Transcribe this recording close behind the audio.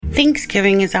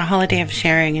Thanksgiving is a holiday of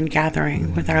sharing and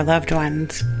gathering with our loved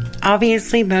ones.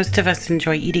 Obviously, most of us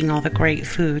enjoy eating all the great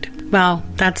food. Well,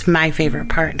 that's my favorite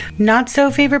part. Not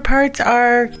so favorite parts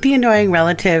are the annoying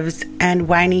relatives and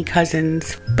whiny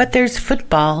cousins. But there's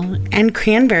football and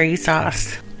cranberry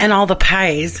sauce and all the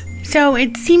pies. So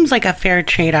it seems like a fair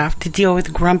trade-off to deal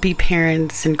with grumpy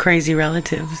parents and crazy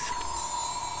relatives.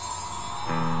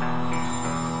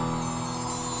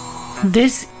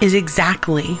 This is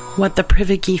exactly what the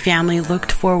Privacky family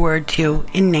looked forward to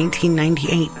in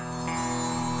 1998.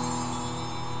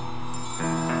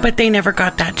 But they never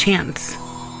got that chance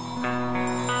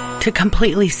to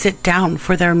completely sit down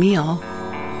for their meal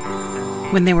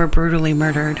when they were brutally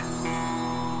murdered.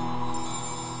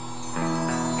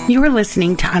 You are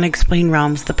listening to Unexplained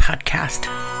Realms, the podcast.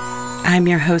 I'm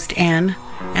your host, Anne,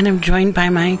 and I'm joined by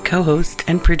my co-host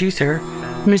and producer,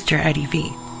 Mr. Eddie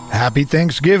V. Happy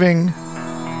Thanksgiving.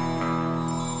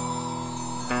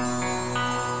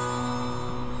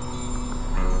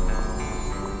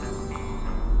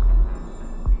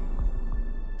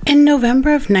 In November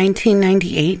of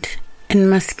 1998, in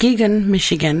Muskegon,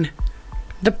 Michigan,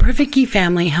 the Privacky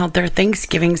family held their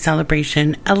Thanksgiving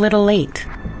celebration a little late.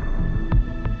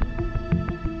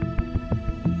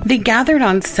 They gathered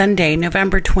on Sunday,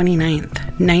 November 29th,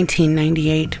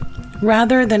 1998,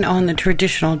 rather than on the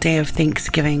traditional day of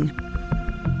Thanksgiving.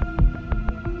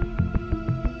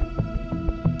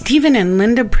 Stephen and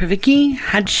Linda Privacky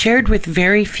had shared with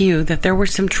very few that there were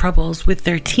some troubles with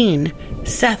their teen,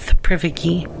 Seth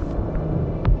Privacky.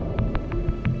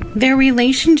 Their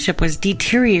relationship was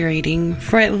deteriorating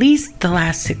for at least the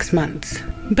last 6 months,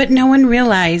 but no one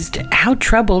realized how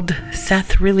troubled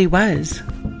Seth really was.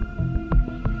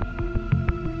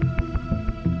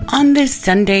 On this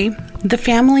Sunday, the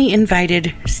family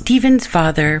invited Stephen's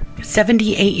father,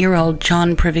 78-year-old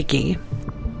John Privacky,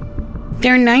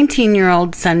 their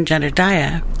 19-year-old son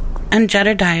Jedediah, and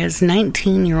Jedediah's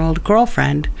 19-year-old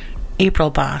girlfriend,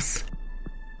 April Boss.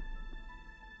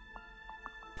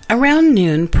 Around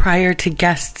noon, prior to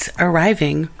guests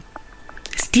arriving,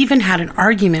 Stephen had an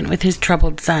argument with his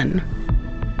troubled son.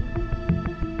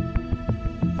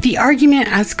 The argument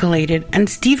escalated, and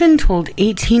Stephen told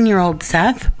 18-year-old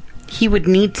Seth he would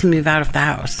need to move out of the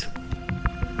house.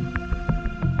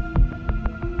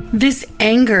 This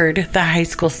angered the high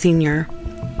school senior.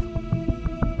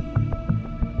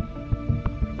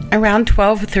 Around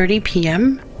 12:30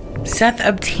 p.m., Seth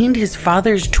obtained his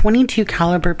father's .22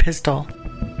 caliber pistol,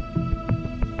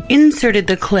 inserted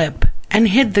the clip, and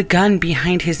hid the gun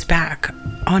behind his back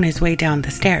on his way down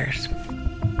the stairs.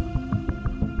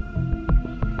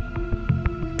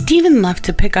 Stephen left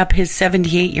to pick up his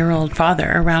 78-year-old father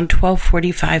around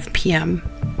 12:45 p.m.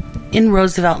 in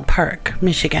Roosevelt Park,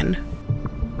 Michigan.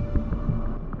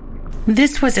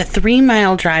 This was a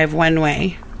 3-mile drive one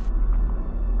way,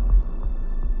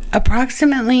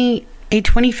 approximately a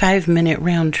 25-minute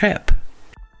round trip.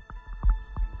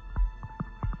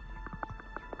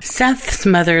 Seth's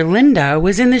mother, Linda,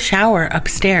 was in the shower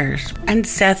upstairs, and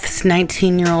Seth's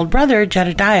 19-year-old brother,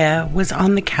 Jedediah, was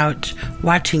on the couch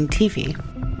watching TV.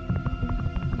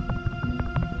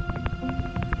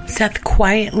 Seth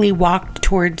quietly walked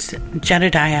towards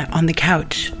Jedediah on the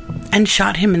couch and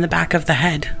shot him in the back of the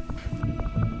head.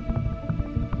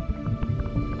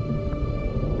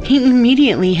 He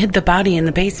immediately hid the body in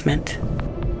the basement.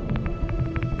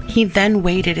 He then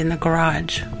waited in the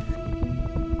garage.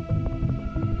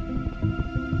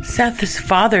 Seth's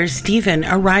father, Stephen,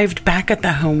 arrived back at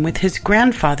the home with his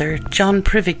grandfather, John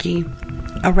Privacky,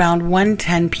 around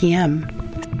 1:10 p.m.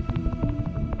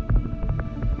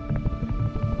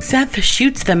 Seth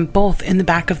shoots them both in the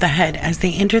back of the head as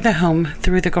they enter the home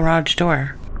through the garage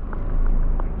door.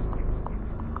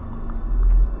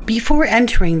 Before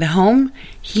entering the home,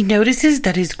 he notices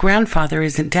that his grandfather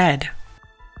isn't dead.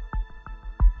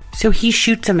 So he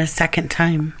shoots him a second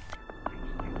time.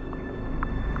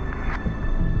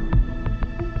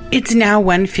 It's now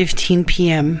 1:15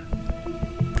 p.m.,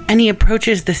 and he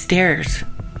approaches the stairs.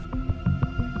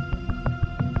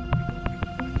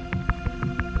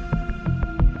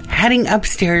 Heading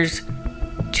upstairs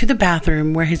to the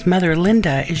bathroom where his mother,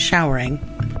 Linda, is showering.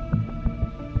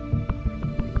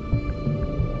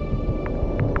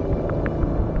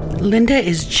 Linda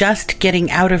is just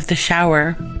getting out of the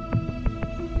shower.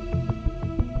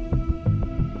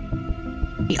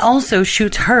 He also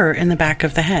shoots her in the back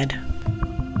of the head.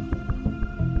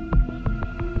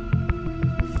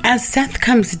 As Seth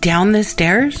comes down the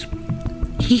stairs,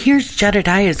 he hears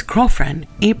Jedediah's girlfriend,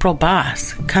 April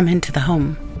Boss, come into the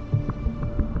home.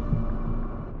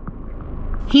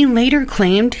 He later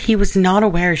claimed he was not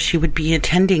aware she would be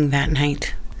attending that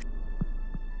night.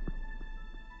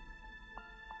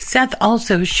 Seth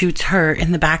also shoots her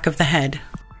in the back of the head.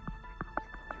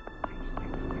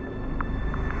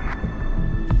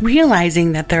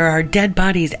 Realizing that there are dead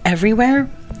bodies everywhere,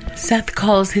 Seth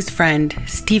calls his friend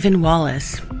Stephen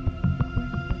Wallace.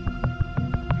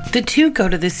 The two go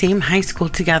to the same high school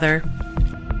together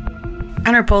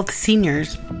and are both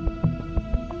seniors.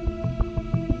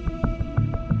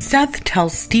 Seth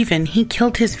tells Stephen he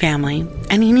killed his family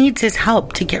and he needs his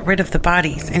help to get rid of the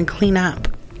bodies and clean up.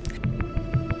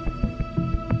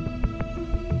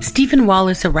 Stephen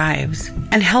Wallace arrives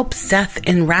and helps Seth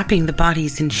in wrapping the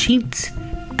bodies in sheets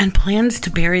and plans to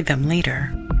bury them later.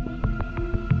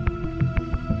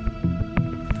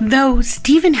 Though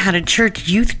Stephen had a church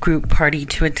youth group party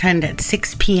to attend at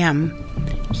 6 p.m.,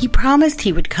 he promised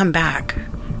he would come back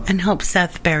and help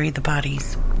Seth bury the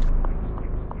bodies.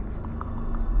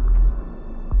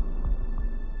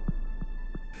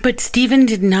 But Stephen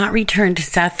did not return to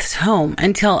Seth's home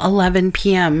until 11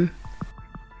 p.m.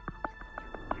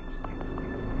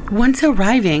 Once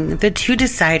arriving, the two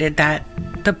decided that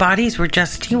the bodies were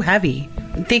just too heavy.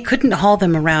 They couldn't haul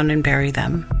them around and bury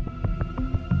them.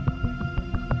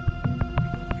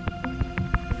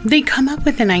 They come up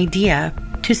with an idea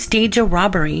to stage a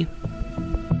robbery.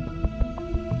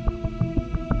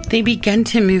 They began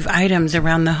to move items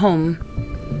around the home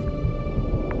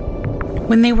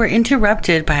when they were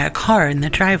interrupted by a car in the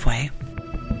driveway.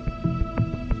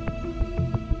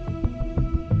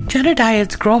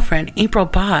 Jedediah's girlfriend, April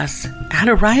Boss, had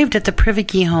arrived at the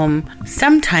Privacky home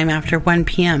sometime after 1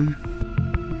 p.m.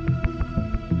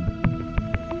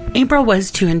 April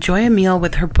was to enjoy a meal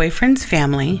with her boyfriend's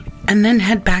family and then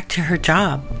head back to her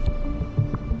job.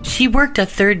 She worked a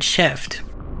third shift.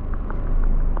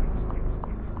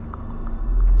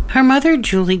 Her mother,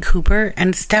 Julie Cooper,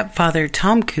 and stepfather,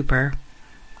 Tom Cooper,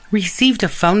 received a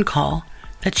phone call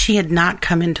that she had not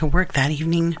come into work that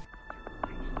evening.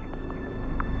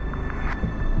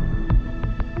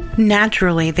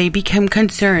 Naturally, they became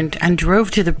concerned and drove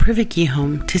to the Privacky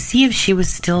home to see if she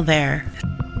was still there.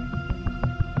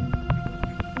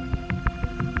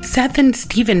 Seth and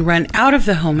Stephen run out of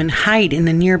the home and hide in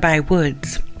the nearby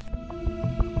woods.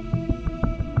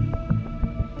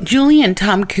 Julie and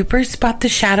Tom Cooper spot the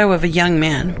shadow of a young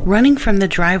man running from the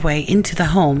driveway into the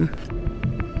home.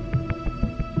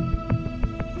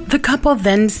 The couple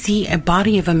then see a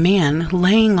body of a man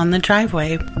laying on the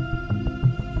driveway.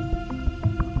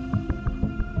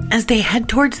 As they head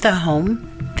towards the home,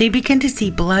 they begin to see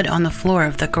blood on the floor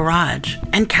of the garage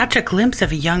and catch a glimpse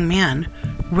of a young man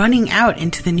running out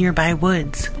into the nearby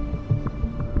woods.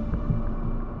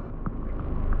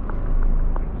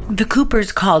 The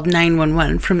Coopers called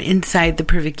 911 from inside the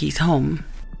Privacky's home.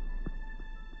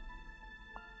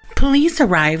 Police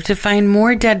arrived to find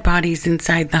more dead bodies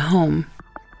inside the home.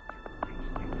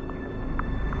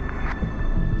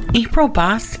 April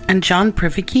Boss and John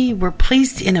Privacky were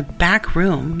placed in a back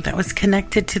room that was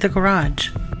connected to the garage.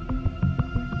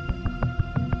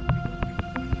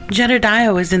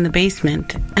 Jedediah was in the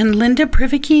basement, and Linda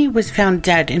Privacky was found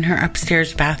dead in her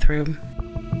upstairs bathroom.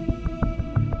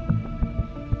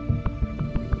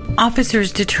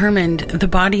 Officers determined the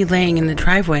body laying in the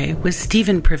driveway was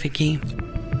Stephen Privacky.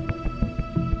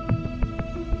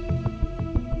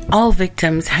 All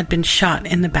victims had been shot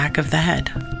in the back of the head.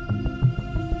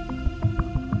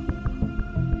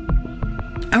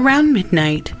 Around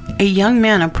midnight, a young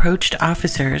man approached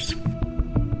officers.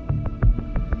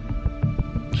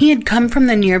 He had come from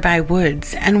the nearby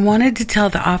woods and wanted to tell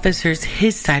the officers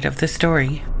his side of the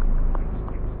story.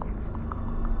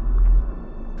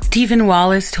 Stephen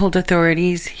Wallace told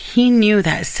authorities he knew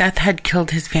that Seth had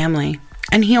killed his family,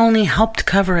 and he only helped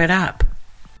cover it up.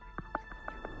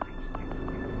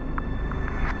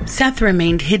 Seth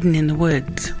remained hidden in the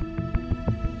woods.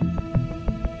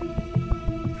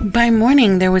 By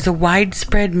morning, there was a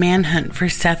widespread manhunt for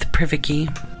Seth Privacky.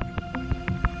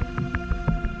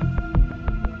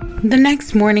 The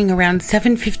next morning, around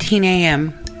 7:15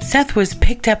 a.m., Seth was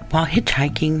picked up while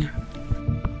hitchhiking.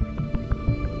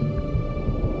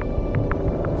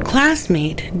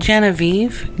 Classmate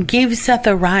Genevieve gave Seth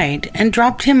a ride and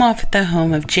dropped him off at the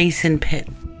home of Jason Pitt.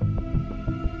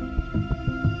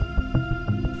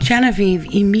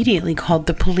 Genevieve immediately called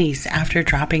the police after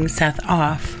dropping Seth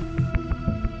off.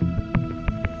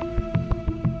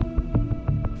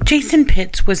 Jason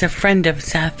Pitts was a friend of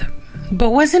Seth,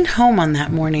 but wasn't home on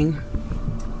that morning.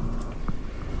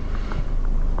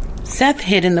 Seth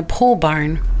hid in the pole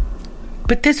barn,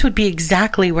 but this would be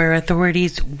exactly where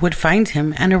authorities would find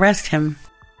him and arrest him.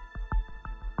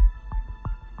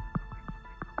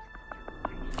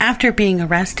 After being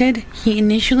arrested, he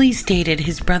initially stated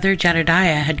his brother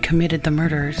Jedediah had committed the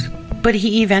murders, but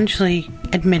he eventually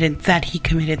admitted that he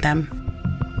committed them.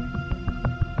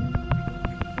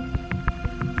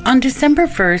 On December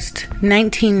 1st,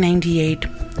 1998,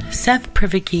 Seth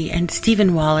Privacky and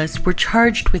Stephen Wallace were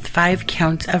charged with 5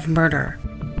 counts of murder.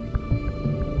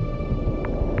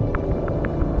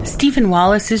 Stephen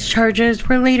Wallace's charges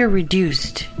were later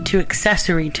reduced to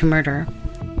accessory to murder,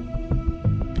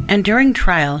 and during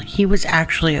trial, he was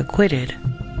actually acquitted.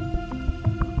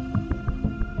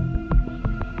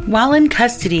 While in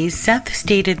custody, Seth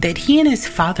stated that he and his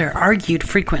father argued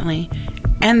frequently,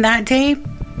 and that day,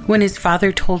 when his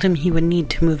father told him he would need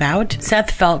to move out,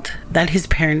 Seth felt that his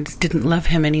parents didn't love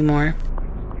him anymore.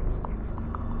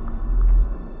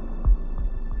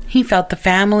 He felt the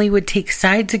family would take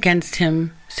sides against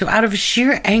him, so out of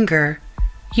sheer anger,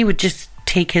 he would just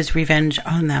take his revenge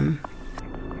on them.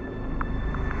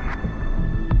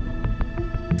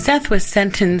 Seth was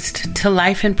sentenced to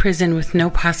life in prison with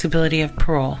no possibility of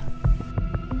parole.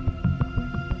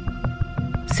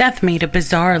 Seth made a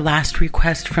bizarre last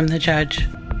request from the judge.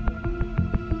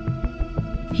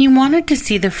 He wanted to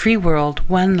see the free world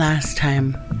one last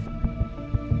time.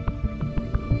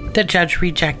 The judge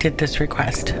rejected this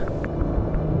request.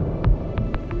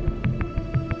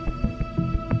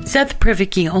 Seth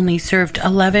Privacky only served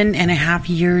 11 and a half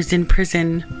years in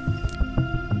prison.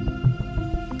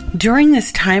 During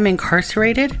this time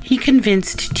incarcerated, he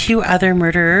convinced 2 other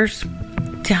murderers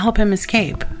to help him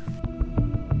escape.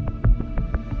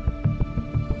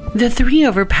 The 3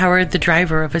 overpowered the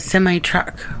driver of a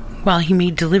semi-truck while he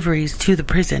made deliveries to the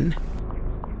prison.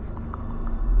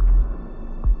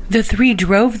 The 3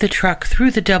 drove the truck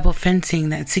through the double fencing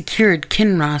that secured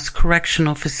Kinross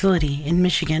Correctional Facility in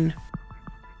Michigan.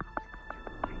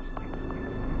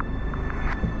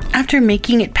 After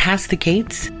making it past the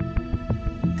gates,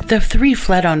 the 3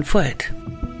 fled on foot.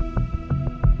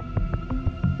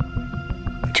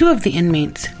 2 of the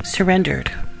inmates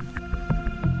surrendered.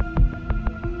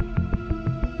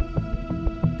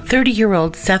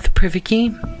 30-year-old Seth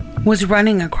Privacky was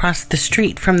running across the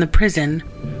street from the prison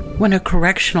when a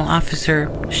correctional officer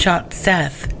shot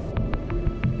Seth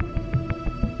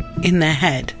in the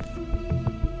head.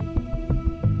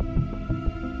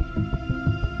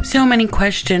 So many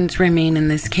questions remain in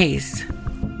this case.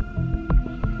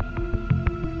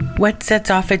 What sets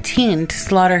off a teen to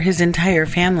slaughter his entire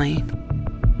family?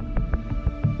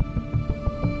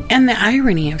 And the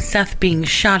irony of Seth being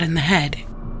shot in the head.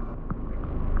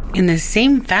 In the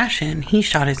same fashion, he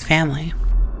shot his family.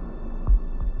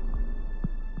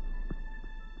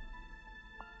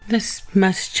 This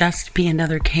must just be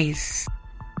another case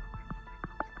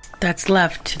that's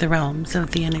left to the realms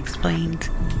of the unexplained.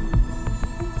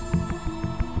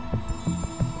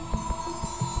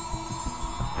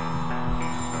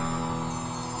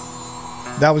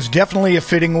 That was definitely a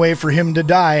fitting way for him to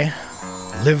die.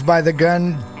 Live by the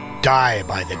gun, die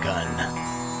by the gun.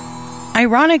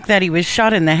 Ironic that he was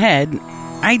shot in the head,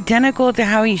 identical to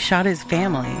how he shot his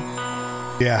family.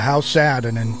 Yeah, how sad,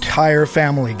 an entire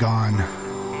family gone.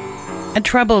 A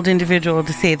troubled individual,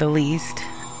 to say the least.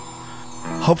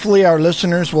 Hopefully our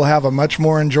listeners will have a much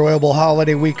more enjoyable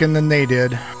holiday weekend than they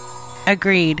did.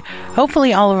 Agreed.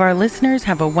 Hopefully all of our listeners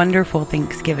have a wonderful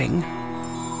Thanksgiving.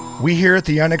 We here at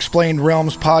the Unexplained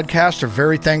Realms podcast are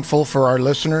very thankful for our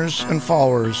listeners and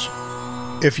followers.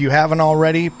 If you haven't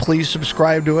already, please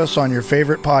subscribe to us on your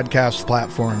favorite podcast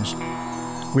platforms.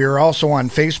 We are also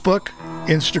on Facebook,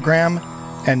 Instagram,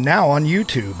 and now on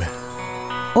YouTube.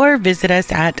 Or visit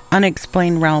us at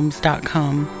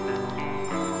unexplainedrealms.com.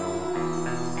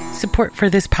 Support for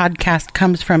this podcast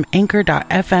comes from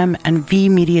Anchor.fm and V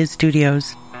Media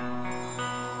Studios.